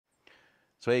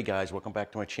So hey guys, welcome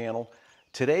back to my channel.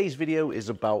 Today's video is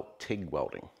about TIG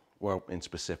welding. Well, in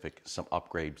specific, some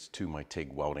upgrades to my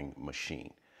TIG welding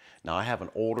machine. Now I have an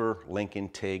older Lincoln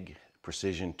TIG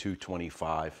Precision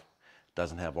 225.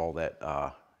 Doesn't have all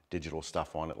that digital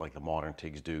stuff on it like the modern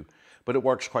TIGs do, but it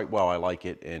works quite well. I like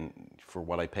it, and for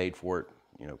what I paid for it,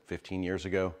 15 years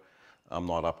ago, I'm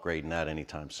not upgrading that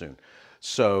anytime soon.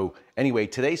 So anyway,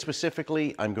 today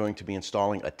specifically, I'm going to be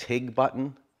installing a TIG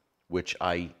button, which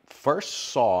I first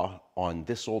saw on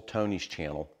this old Tony's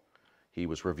channel. He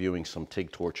was reviewing some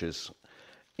TIG torches,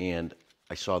 and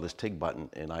I saw this TIG button,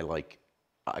 and I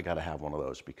gotta have one of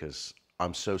those because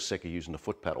I'm so sick of using the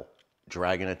foot pedal,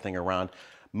 dragging that thing around.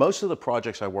 Most of the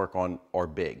projects I work on are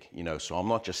big, so I'm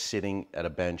not just sitting at a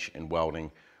bench and welding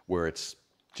where it's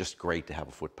just great to have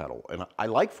a foot pedal. And I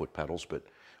like foot pedals, but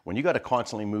when you gotta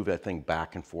constantly move that thing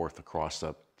back and forth across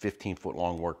a 15-foot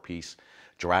long workpiece,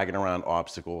 dragging around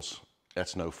obstacles,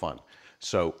 that's no fun.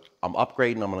 So I'm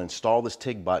upgrading, I'm gonna install this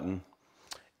TIG button,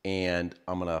 and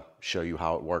I'm gonna show you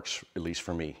how it works, at least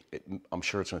for me. I'm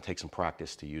sure it's gonna take some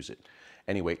practice to use it.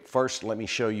 Anyway, first let me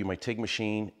show you my TIG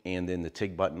machine and then the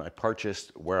TIG button I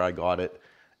purchased, where I got it,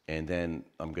 and then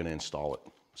I'm gonna install it.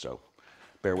 So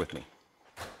bear with me.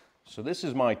 So this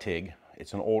is my TIG.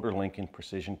 It's an older Lincoln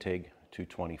Precision TIG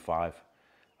 225.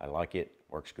 I like it,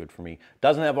 works good for me.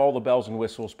 Doesn't have all the bells and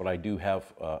whistles, but I do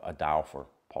have a dial for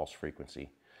pulse frequency.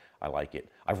 I like it.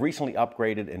 I've recently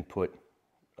upgraded and put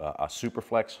a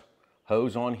Superflex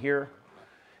hose on here,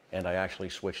 and I actually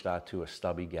switched out to a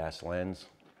stubby gas lens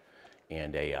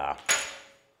and I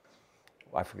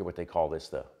forget what they call this,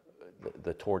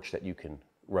 the torch that you can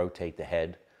rotate the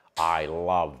head. I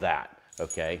love that,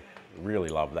 okay? Really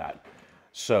love that.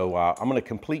 So I'm gonna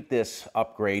complete this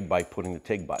upgrade by putting the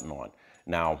TIG button on.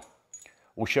 Now,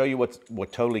 we'll show you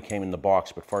what totally came in the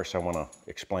box, but first I wanna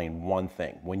explain one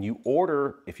thing. When you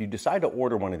order, if you decide to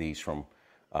order one of these from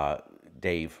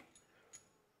Dave,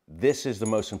 this is the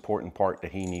most important part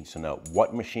that he needs to know.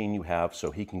 What machine you have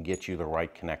so he can get you the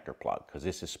right connector plug, because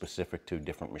this is specific to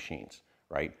different machines,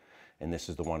 right? And this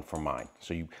is the one for mine.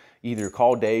 So you either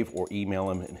call Dave or email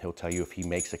him and he'll tell you if he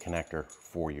makes a connector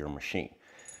for your machine.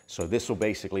 So this will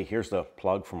basically, here's the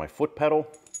plug for my foot pedal.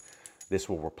 This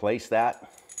will replace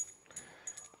that.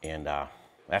 And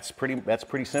that's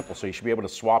pretty simple. So you should be able to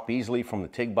swap easily from the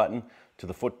TIG button to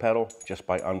the foot pedal just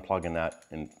by unplugging that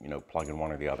and plugging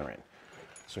one or the other in.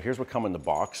 So here's what comes in the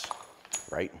box,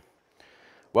 right?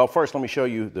 Well, first let me show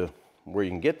you where you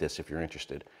can get this if you're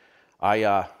interested.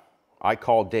 I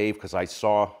called Dave because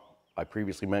I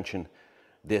previously mentioned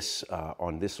this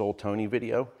on this old Tony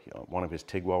video, one of his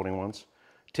TIG welding ones.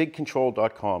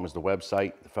 TIGcontrol.com is the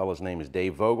website. The fellow's name is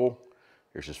Dave Vogel.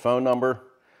 Here's his phone number.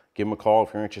 Give him a call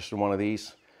if you're interested in one of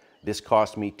these. This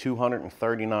cost me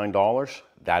 $239.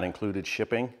 That included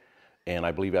shipping, and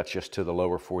I believe that's just to the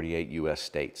lower 48 US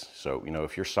states. So,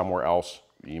 if you're somewhere else,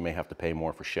 you may have to pay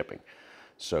more for shipping.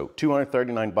 So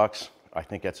 239 bucks. I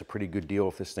think that's a pretty good deal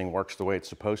if this thing works the way it's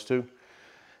supposed to.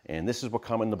 And this is what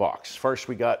comes in the box. First,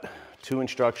 we got 2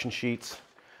 instruction sheets.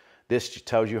 This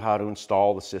tells you how to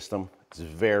install the system. It's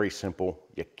very simple.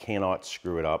 You cannot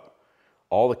screw it up.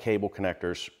 All the cable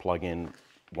connectors plug in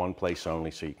one place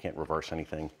only, so you can't reverse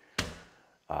anything.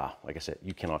 Like I said,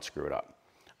 you cannot screw it up.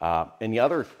 And the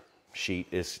other sheet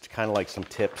is kind of like some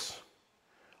tips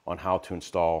on how to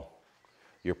install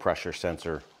your pressure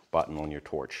sensor button on your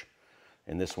torch.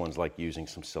 And this one's like using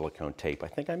some silicone tape. I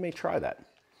think I may try that,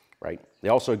 right? They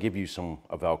also give you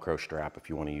a Velcro strap if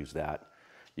you want to use that.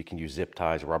 You can use zip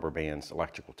ties, rubber bands,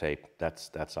 electrical tape.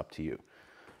 That's up to you.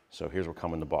 So here's what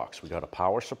comes in the box. We got a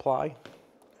power supply.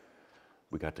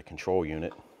 We got the control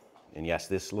unit. And yes,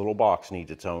 this little box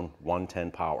needs its own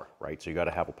 110 power, right? So you got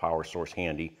to have a power source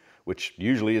handy, which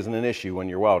usually isn't an issue when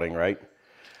you're welding, right?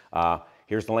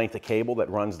 Here's the length of cable that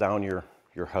runs down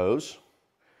your hose.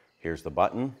 Here's the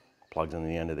button, plugs in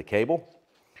the end of the cable.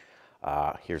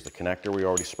 Here's the connector we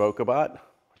already spoke about,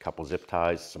 a couple zip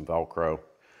ties, some Velcro,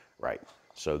 right?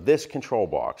 So this control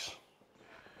box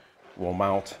will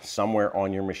mount somewhere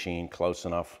on your machine close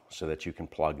enough so that you can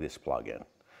plug this plug in.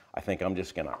 I think I'm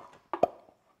just gonna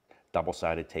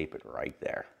double-sided tape it right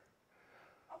there,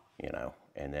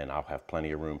 and then I'll have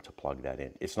plenty of room to plug that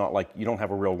in. It's not like you don't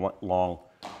have a real long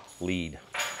lead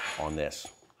on this,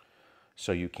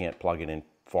 so you can't plug it in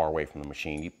far away from the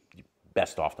machine. You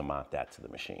best off to mount that to the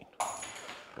machine,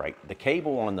 right? The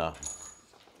cable on the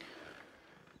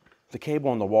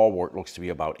wall wart looks to be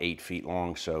about 8 feet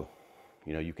long, so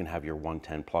you can have your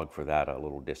 110 plug for that a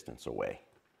little distance away.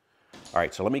 All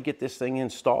right, so let me get this thing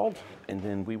installed and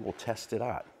then we will test it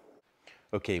out.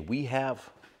 Okay, we have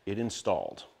it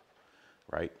installed,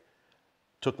 right?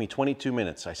 Took me 22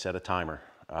 minutes. I set a timer.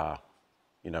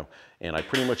 you know, and I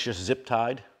pretty much just zip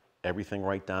tied everything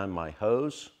right down my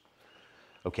hose.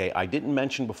 Okay, I didn't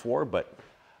mention before, but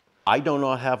I do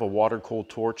not have a water-cooled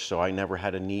torch, so I never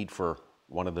had a need for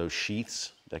one of those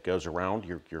sheaths that goes around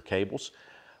your cables.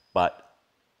 But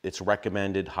it's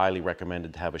recommended, highly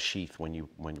recommended, to have a sheath when you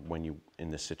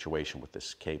in this situation with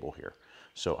this cable here.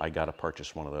 So I got to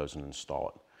purchase one of those and install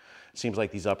it. It seems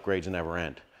like these upgrades never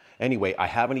end. Anyway, I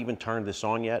haven't even turned this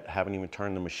on yet. I haven't even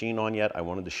turned the machine on yet. I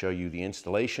wanted to show you the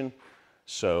installation.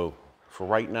 So for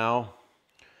right now,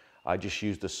 I just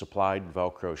used the supplied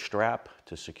Velcro strap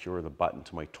to secure the button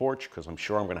to my torch, because I'm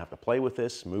sure I'm going to have to play with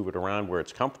this, move it around where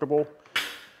it's comfortable.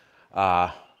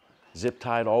 Zip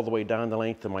tied all the way down the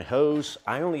length of my hose.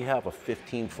 I only have a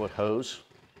 15-foot hose,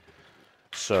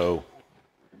 so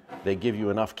they give you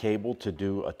enough cable to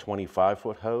do a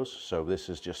 25-foot hose. So this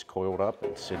is just coiled up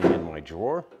and sitting in my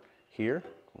drawer here,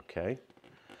 okay?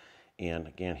 And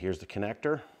again, here's the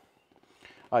connector.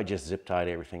 I just zip tied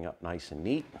everything up nice and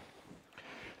neat.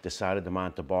 Decided to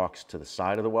mount the box to the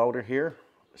side of the welder here,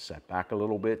 set back a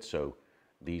little bit, so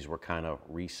these were kind of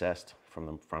recessed from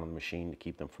the front of the machine to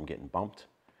keep them from getting bumped.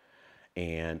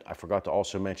 And I forgot to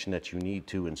also mention that you need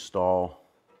to install,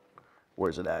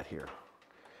 where's it at here?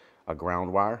 A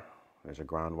ground wire. There's a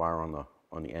ground wire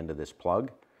on the end of this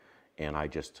plug, and I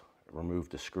just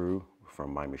removed the screw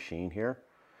from my machine here,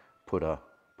 put a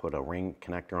ring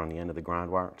connector on the end of the ground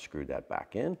wire, and screwed that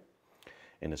back in.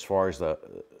 And as far as the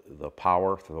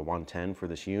power for the 110 for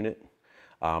this unit,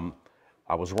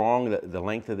 I was wrong. The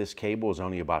length of this cable is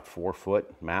only about 4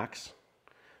 foot max.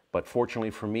 But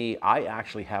fortunately for me, I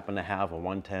actually happen to have a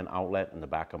 110 outlet in the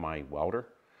back of my welder.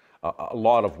 A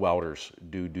lot of welders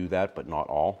do that, but not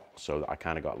all. So I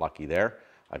kind of got lucky there.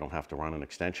 I don't have to run an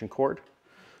extension cord.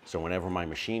 So whenever my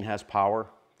machine has power,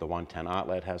 the 110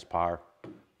 outlet has power,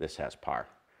 this has power.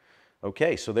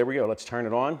 Okay, so there we go. Let's turn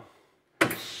it on.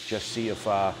 Just see if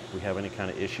we have any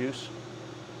kind of issues.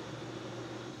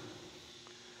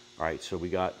 All right, so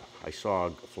I saw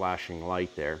a flashing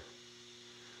light there.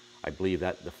 I believe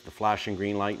that the flashing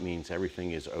green light means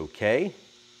everything is okay.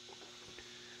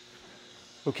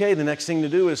 Okay, the next thing to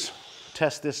do is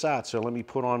test this out. So let me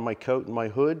put on my coat and my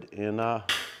hood, and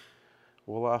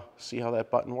we'll see how that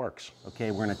button works.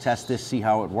 Okay, we're gonna test this, see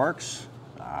how it works.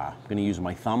 I'm gonna use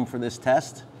my thumb for this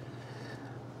test.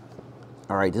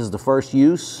 All right, this is the first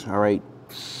use. All right,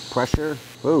 pressure,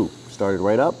 whoa, started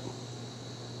right up.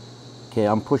 Okay,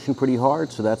 I'm pushing pretty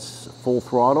hard, so that's full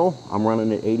throttle. I'm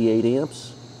running at 88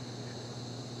 amps.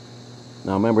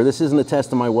 Now remember, this isn't a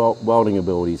test of my welding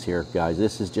abilities here, guys.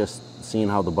 This is just seeing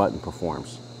how the button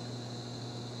performs.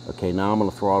 Okay, now I'm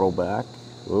gonna throttle back.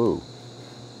 Ooh,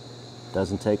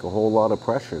 doesn't take a whole lot of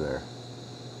pressure there.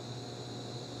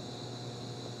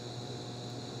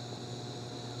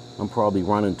 I'm probably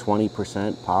running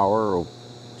 20% power, or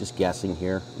just guessing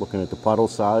here, looking at the puddle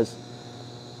size.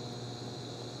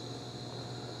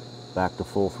 Back to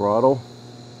full throttle.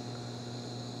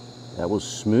 That was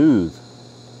smooth.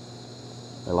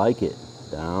 I like it.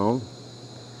 Down.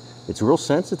 It's real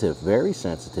sensitive, very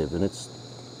sensitive, and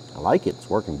I like it.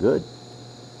 It's working good.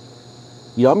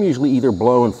 Yeah, I'm usually either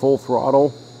blowing full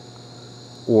throttle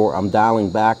or I'm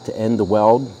dialing back to end the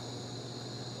weld.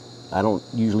 I don't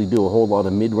usually do a whole lot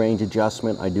of mid-range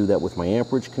adjustment. I do that with my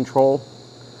amperage control,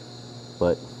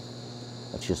 but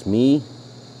that's just me.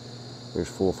 There's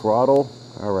full throttle.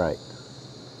 All right.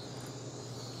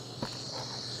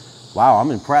 Wow,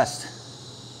 I'm impressed.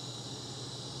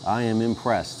 I am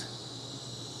impressed.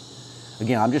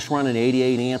 Again, I'm just running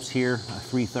 88 amps here, a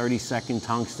 332nd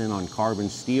tungsten on carbon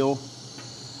steel.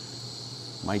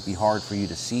 Might be hard for you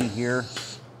to see here.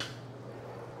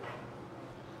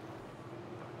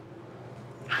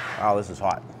 Oh, this is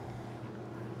hot.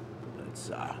 Let's,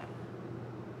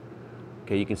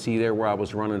 okay, you can see there where I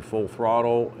was running full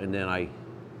throttle, and then I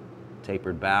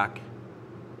tapered back,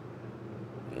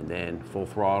 and then full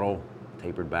throttle,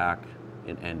 tapered back,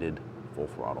 and ended full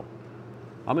throttle.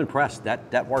 I'm impressed.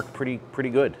 That worked pretty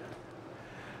good.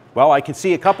 Well, I can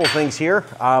see a couple things here.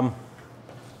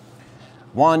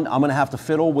 One, I'm gonna have to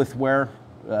fiddle with where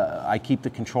I keep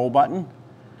the control button.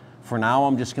 For now,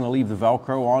 I'm just gonna leave the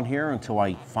Velcro on here until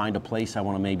I find a place I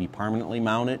wanna maybe permanently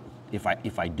mount it, if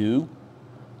I do.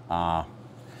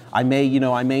 I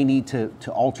may need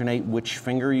to alternate which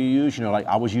finger you use. You know, like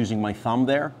I was using my thumb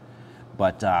there,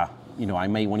 but you know, I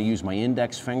may wanna use my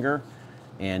index finger.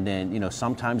 And then, you know,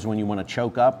 sometimes when you want to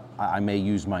choke up, I may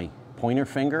use my pointer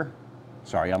finger.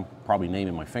 Sorry, I'm probably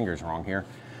naming my fingers wrong here.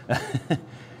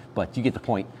 But you get the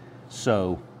point.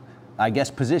 So I guess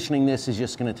positioning this is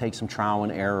just going to take some trial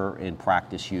and error and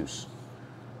practice use.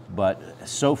 But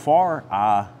so far,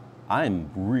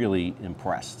 I'm really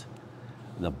impressed.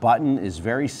 The button is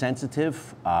very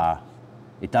sensitive.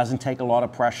 It doesn't take a lot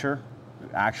of pressure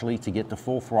actually to get to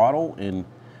full throttle, and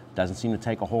doesn't seem to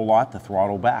take a whole lot to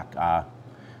throttle back.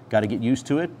 Got to get used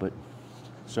to it, but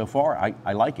so far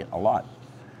I like it a lot.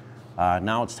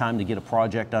 Now it's time to get a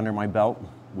project under my belt,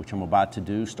 which I'm about to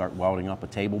do, start welding up a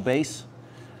table base,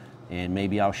 and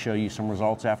maybe I'll show you some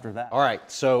results after that. All right,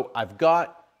 so I've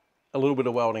got a little bit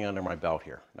of welding under my belt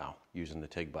here now using the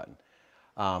Tig Button.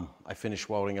 I finished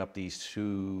welding up these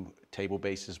 2 table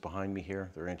bases behind me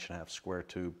here. They're 1.5 inch square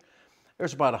tube.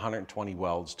 There's about 120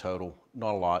 welds total.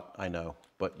 Not a lot, I know,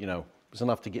 but you know, it was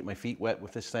enough to get my feet wet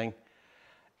with this thing.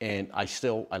 And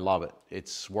I love it.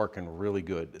 It's working really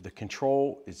good. The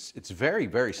control it's very,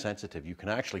 very sensitive. You can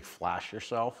actually flash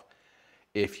yourself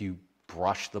if you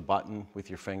brush the button with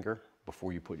your finger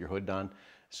before you put your hood on.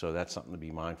 So that's something to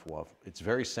be mindful of. It's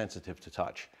very sensitive to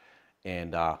touch.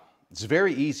 And it's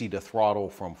very easy to throttle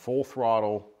from full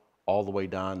throttle all the way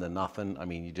down to nothing. I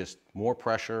mean, you just, more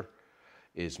pressure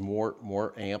is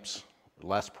more amps,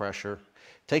 less pressure.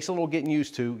 Takes a little getting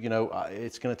used to, you know,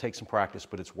 it's gonna take some practice,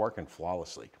 but it's working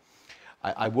flawlessly.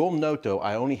 I will note though,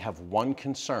 I only have one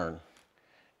concern,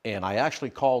 and I actually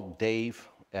called Dave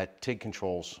at Tig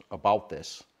Controls about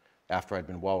this after I'd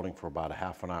been welding for about a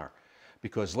half an hour.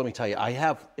 Because let me tell you, I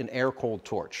have an air-cooled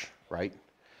torch, right?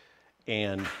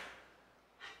 And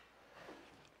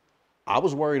I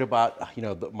was worried about, you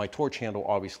know, my torch handle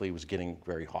obviously was getting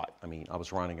very hot. I mean, I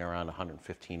was running around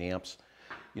 115 amps,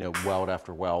 you know, weld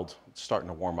after weld, starting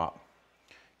to warm up,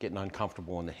 getting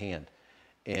uncomfortable in the hand.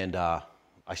 And I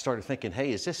started thinking,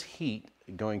 hey, is this heat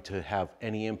going to have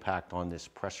any impact on this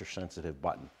pressure-sensitive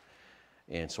button?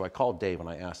 And so I called Dave and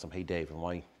I asked him, hey, Dave,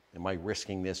 am I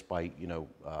risking this by, you know,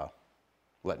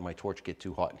 letting my torch get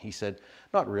too hot? And he said,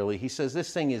 not really. He says,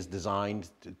 this thing is designed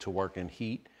to work in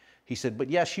heat. He said, but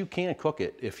yes, you can cook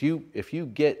it. If you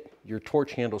get your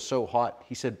torch handle so hot,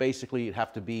 he said, basically it'd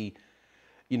have to be,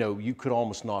 you know, you could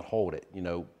almost not hold it, you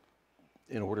know,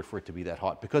 in order for it to be that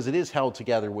hot, because it is held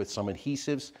together with some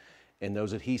adhesives, and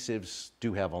those adhesives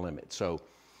do have a limit. So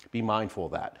be mindful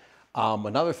of that.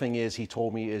 Another thing is, he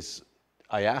told me is,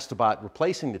 I asked about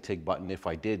replacing the Tig Button if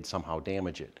I did somehow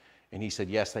damage it. And he said,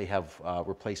 yes, they have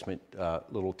replacement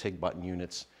little Tig Button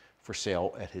units for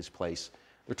sale at his place.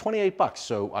 They're 28 bucks,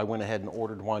 so I went ahead and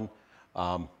ordered one.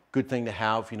 Good thing to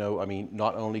have, you know, I mean,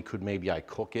 not only could maybe I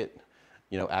cook it,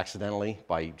 you know, accidentally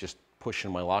by just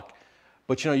pushing my luck,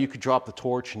 but, you know, you could drop the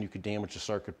torch and you could damage the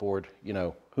circuit board, you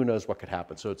know, who knows what could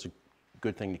happen. So it's a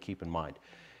good thing to keep in mind.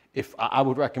 If I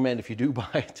would recommend, if you do buy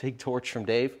a Tig torch from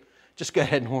Dave, just go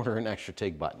ahead and order an extra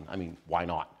Tig Button. I mean, why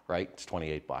not, right? It's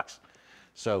 28 bucks.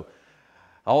 So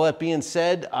all that being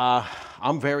said,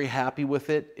 I'm very happy with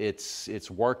it.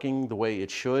 It's working the way it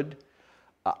should.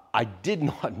 I did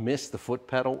not miss the foot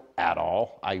pedal at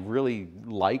all. I really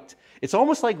liked. It's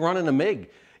almost like running a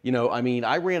MIG. You know, I mean,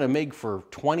 I ran a MIG for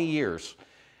 20 years,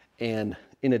 and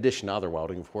in addition to other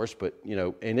welding, of course, but, you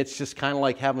know, and it's just kind of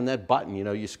like having that button, you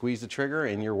know, you squeeze the trigger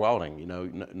and you're welding, you know,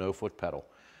 no foot pedal.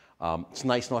 It's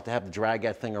nice not to have to drag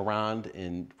that thing around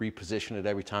and reposition it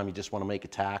every time you just want to make a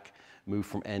tack, move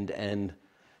from end to end,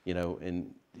 you know,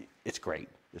 and it's great.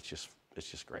 It's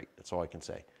just great. That's all I can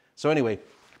say. So anyway,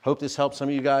 hope this helps some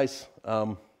of you guys.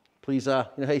 Please, you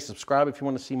know, hey, subscribe if you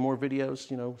want to see more videos,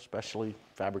 you know, especially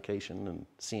fabrication and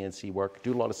CNC work.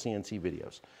 Do a lot of CNC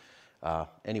videos.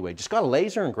 Anyway, just got a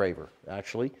laser engraver,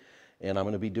 actually, and I'm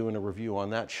going to be doing a review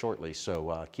on that shortly.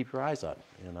 So keep your eyes out,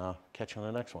 and I'll catch you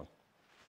on the next one.